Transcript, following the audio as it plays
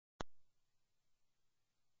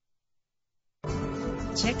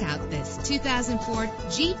Check out this 2004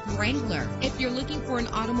 Jeep Wrangler. If you're looking for an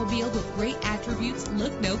automobile with great attributes,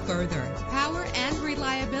 look no further. Power and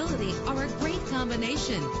reliability are a great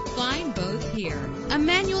combination. Find both here. A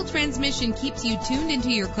manual transmission keeps you tuned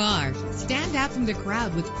into your car. Stand out from the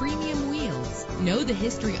crowd with premium wheels. Know the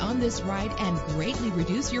history on this ride and greatly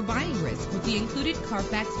reduce your buying risk with the included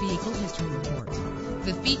Carfax Vehicle History Report.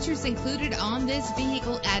 The features included on this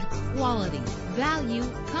vehicle add quality, value,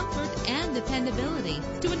 comfort, and dependability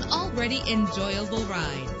to an already enjoyable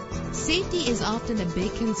ride. Safety is often a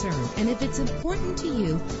big concern, and if it's important to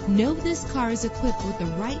you, know this car is equipped with the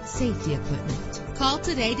right safety equipment. Call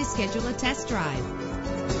today to schedule a test drive.